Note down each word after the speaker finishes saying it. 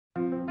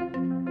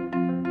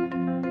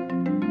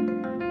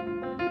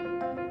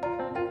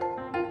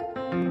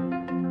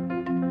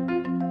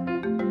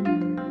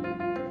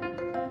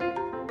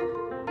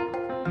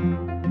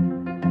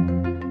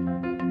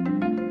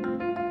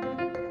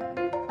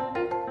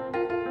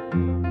When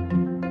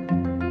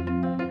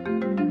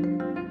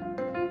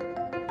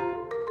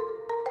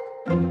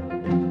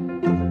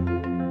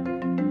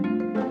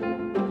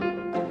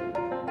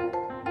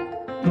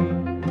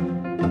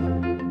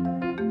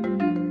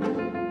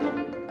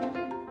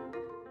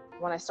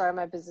I started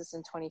my business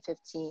in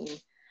 2015,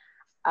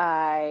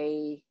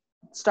 I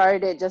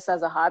started it just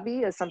as a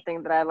hobby, as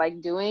something that I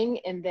like doing.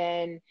 And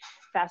then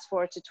fast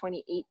forward to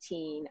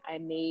 2018, I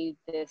made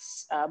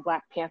this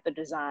Black Panther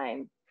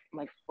design,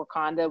 like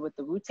Wakanda with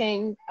the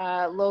Wu-Tang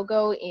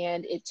logo,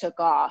 and it took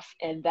off.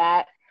 And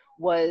that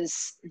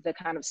was the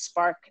kind of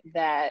spark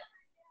that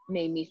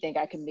made me think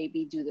I could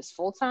maybe do this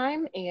full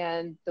time.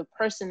 And the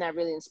person that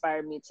really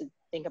inspired me to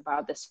think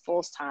about this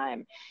full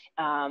time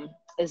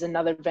is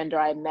another vendor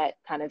I met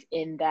kind of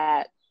in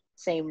that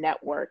same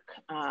network.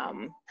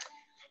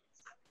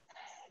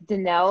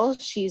 Danelle,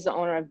 she's the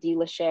owner of D.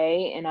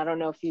 Lachey, and I don't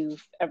know if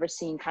you've ever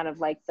seen kind of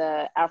like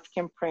the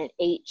African print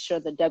H or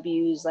the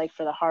W's, like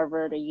for the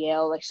Harvard or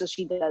Yale, like, so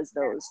she does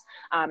those.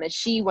 And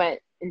she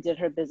went and did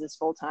her business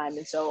full time.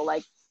 And so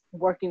like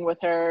working with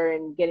her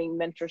and getting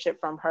mentorship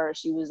from her,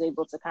 she was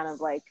able to kind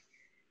of like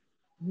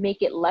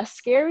make it less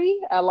scary.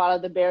 A lot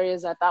of the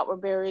barriers I thought were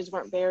barriers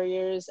weren't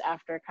barriers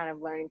after kind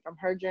of learning from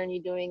her journey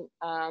doing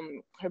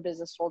her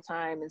business full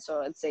time. And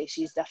so I'd say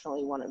she's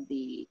definitely one of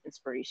the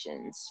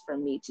inspirations for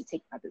me to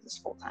take my business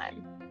full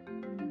time.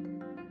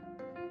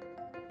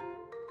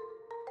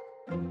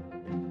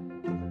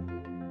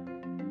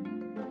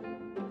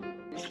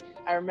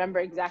 I remember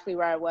exactly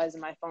where I was,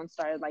 and my phone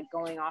started like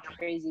going off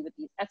crazy with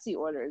these Etsy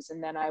orders.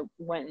 And then I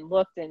went and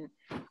looked, and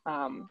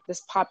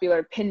this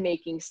popular pin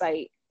making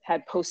site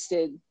had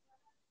posted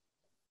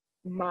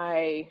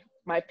my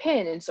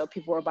pin, and so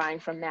people were buying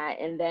from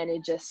that. And then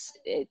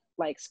it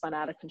like spun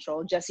out of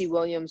control. Jesse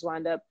Williams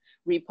wound up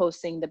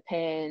reposting the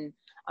pin.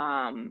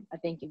 I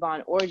think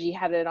Yvonne Orji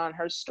had it on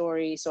her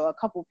story, so a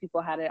couple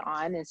people had it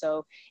on, and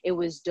so it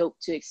was dope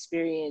to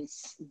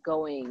experience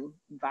going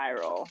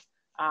viral.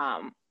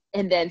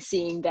 And then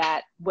seeing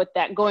that what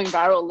that going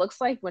viral looks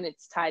like when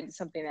it's tied to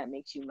something that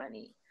makes you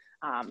money.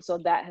 So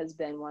that has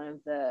been one of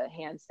the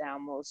hands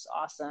down most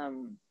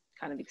awesome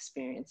kind of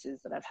experiences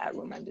that I've had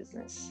with my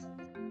business.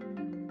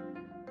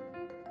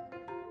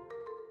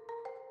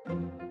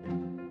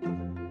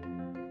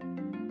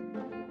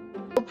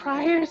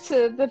 Prior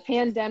to the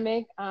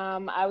pandemic,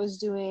 I was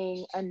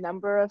doing a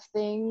number of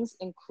things,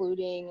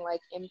 including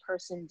like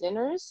in-person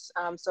dinners.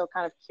 So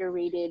kind of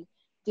curated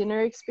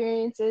dinner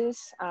experiences,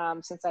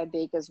 since I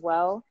bake as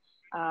well.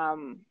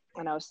 And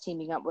I was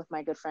teaming up with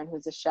my good friend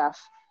who's a chef.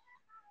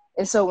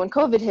 And so when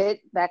COVID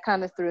hit, that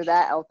kind of threw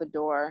that out the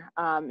door.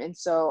 And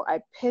so I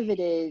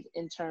pivoted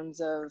in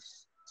terms of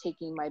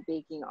taking my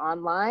baking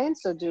online.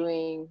 So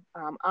doing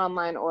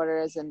online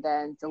orders and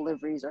then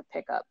deliveries or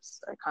pickups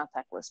or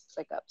contactless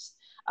pickups.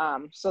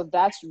 So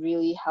that's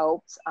really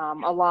helped,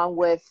 along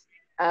with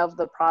of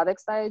the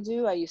products that I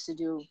do.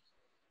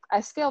 I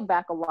scaled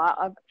back a lot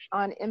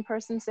on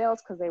in-person sales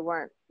because they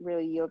weren't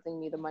really yielding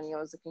me the money I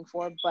was looking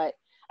for, but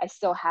I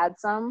still had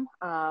some.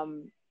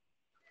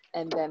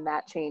 And then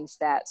that changed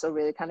that. So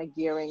really kind of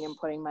gearing and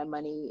putting my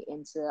money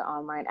into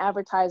online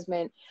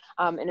advertisement.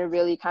 And it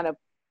really kind of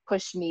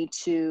pushed me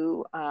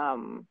to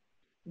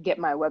get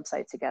my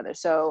website together.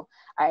 So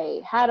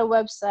I had a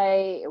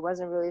website, it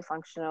wasn't really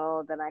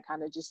functional. Then I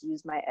kind of just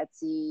used my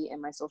Etsy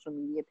and my social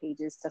media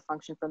pages to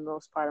function for the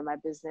most part of my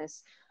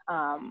business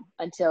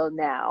until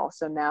now.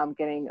 So now I'm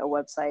getting a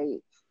website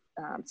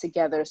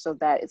together so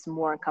that it's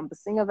more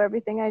encompassing of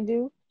everything I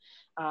do.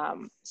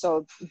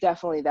 So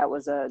definitely that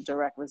was a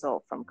direct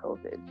result from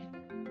COVID.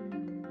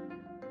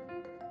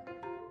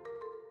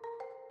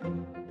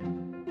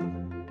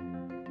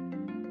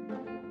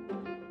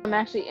 I'm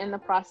actually in the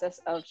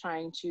process of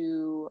trying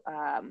to,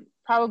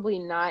 probably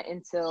not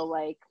until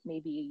like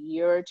maybe a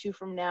year or two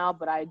from now,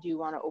 but I do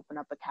want to open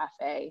up a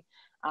cafe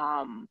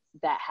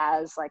that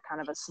has like kind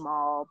of a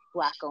small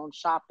Black-owned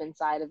shop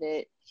inside of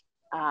it,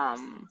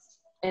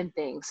 and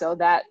things. So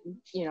that,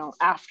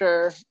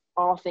 after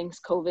all things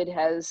COVID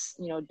has,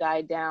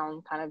 died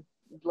down, kind of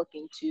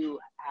looking to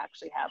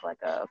actually have like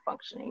a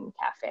functioning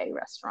cafe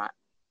restaurant.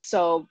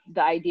 So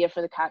the idea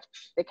for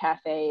the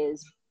cafe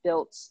is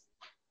built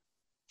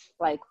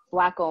like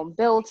Black-owned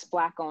built,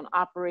 Black-owned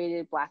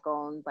operated,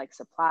 Black-owned like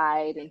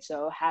supplied. And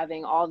so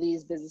having all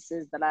these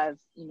businesses that I've,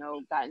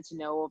 gotten to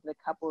know over the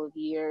couple of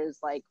years,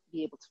 like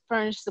be able to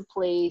furnish the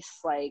place,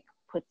 like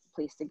put the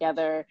place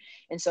together.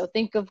 And so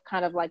think of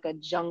kind of like a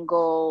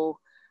jungle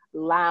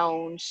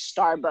lounge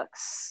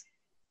Starbucks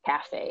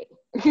cafe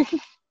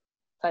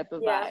type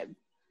of vibe.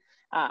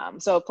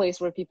 So a place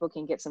where people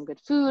can get some good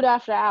food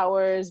after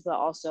hours, but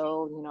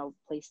also,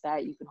 place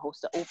that you can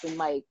host an open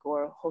mic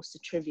or host a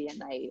trivia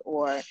night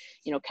or,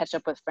 catch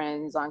up with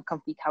friends on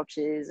comfy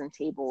couches and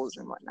tables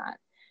and whatnot.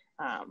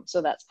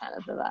 So that's kind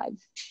of the vibe.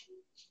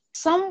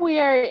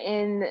 Somewhere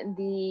in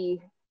the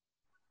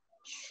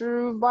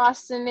true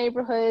Boston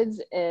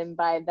neighborhoods, and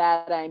by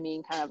that I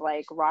mean kind of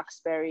like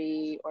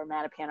Roxbury or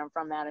Mattapan. I'm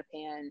from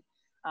Mattapan,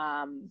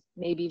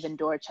 maybe even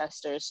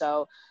Dorchester.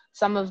 So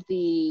some of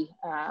the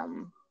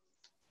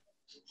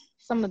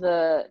some of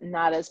the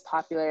not as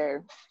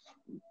popular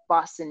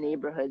Boston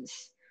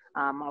neighborhoods.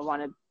 I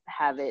want to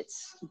have it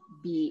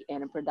be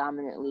in a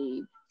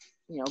predominantly,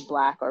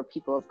 Black or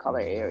people of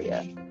color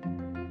area.